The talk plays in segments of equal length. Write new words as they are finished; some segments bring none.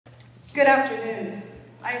Good afternoon.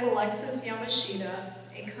 I am Alexis Yamashita,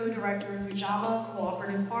 a co-director of Ujamaa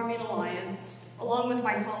Cooperative Farming Alliance, along with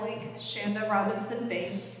my colleague Chanda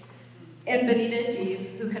and Benita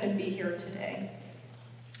Deeb, who couldn't be here today.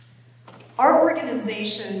 Our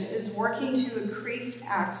organization is working to increase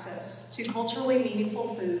access to culturally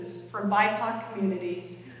meaningful foods for BIPOC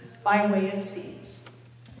communities by way of seeds.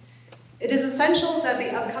 It is essential that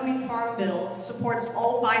the upcoming Farm Bill supports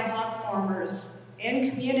all BIPOC farmers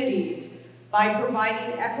and communities by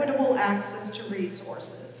providing equitable access to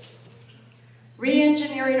resources.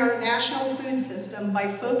 Re-engineering our national food system by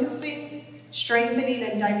focusing, strengthening,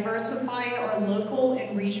 and diversifying our local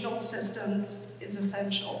and regional systems is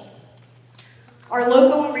essential. Our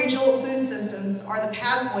local and regional food systems are the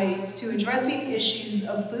pathways to addressing issues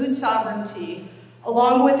of food sovereignty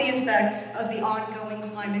along with the effects of the ongoing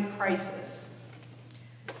climate crisis.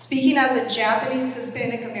 Speaking as a Japanese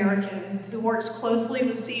Hispanic American who works closely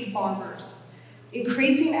with seed farmers,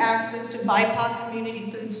 increasing access to BIPOC community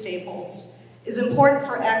food staples is important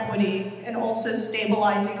for equity and also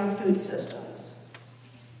stabilizing our food systems.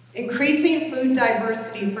 Increasing food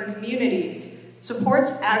diversity for communities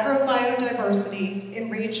supports agrobiodiversity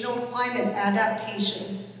and regional climate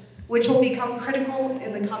adaptation, which will become critical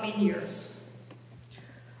in the coming years.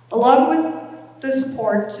 Along with the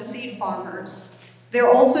support to seed farmers, there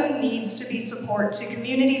also needs to be support to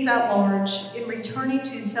communities at large in returning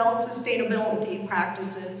to self-sustainability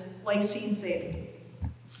practices like seed saving.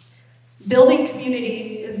 Building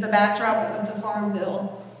community is the backdrop of the Farm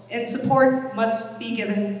Bill, and support must be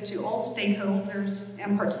given to all stakeholders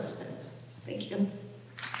and participants. Thank you. I'm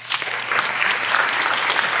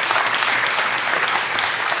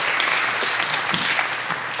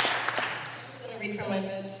going to read from my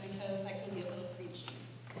notes because I can be a little preachy.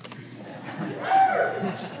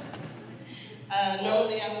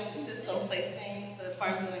 Normally I would insist on placing the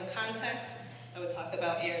Farm Bill in context. I would talk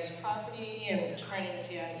about heirs property and returning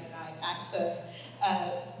GI denied access.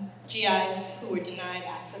 GIs who were denied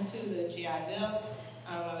access to the GI Bill.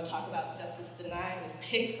 I would talk about justice denied with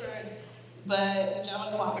Pigford. But the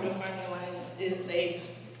Ujamaa Cooperative Farming Alliance is a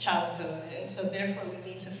child code, and so therefore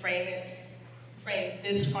we need to frame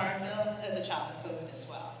this Farm Bill as a child code as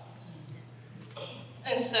well.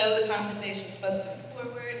 And so the conversations must go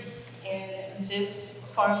forward, and this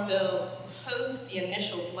Farm Bill post the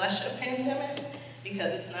initial blush of pandemic,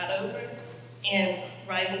 because it's not over, and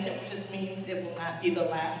rising temperatures means it will not be the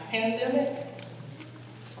last pandemic.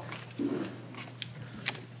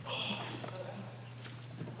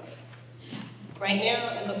 Right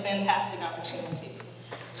now is a fantastic opportunity.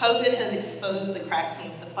 COVID has exposed the cracks in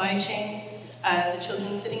the supply chain, the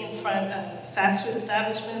children sitting in front of fast food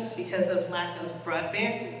establishments because of lack of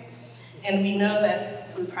broadband. And we know that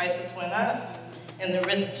food prices went up and the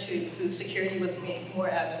risk to food security was made more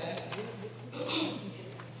evident.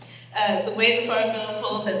 The way the Farm Bill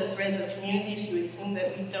pulls at the threads of communities, you would think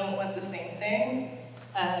that we don't want the same thing.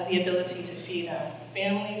 The ability to feed our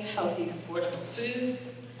families healthy, affordable food,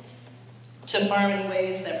 to farm in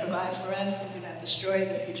ways that provide for us and do not destroy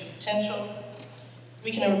the future potential.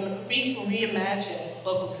 We can reimagine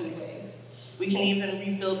local foodways. We can even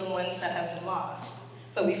rebuild the ones that have been lost.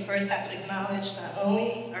 But we first have to acknowledge not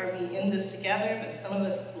only are we in this together, but some of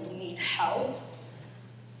us will need help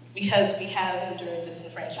because we have endured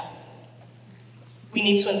disenfranchisement. We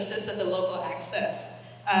need to insist that the local access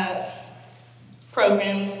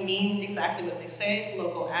programs mean exactly what they say,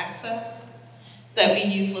 local access, that we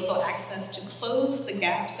use local access to close the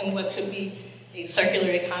gaps in what could be a circular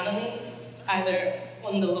economy, either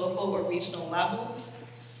on the local or regional levels.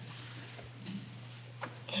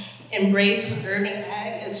 Embrace urban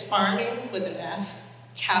ag as farming with an F,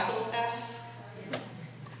 capital F.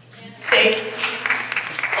 Safe.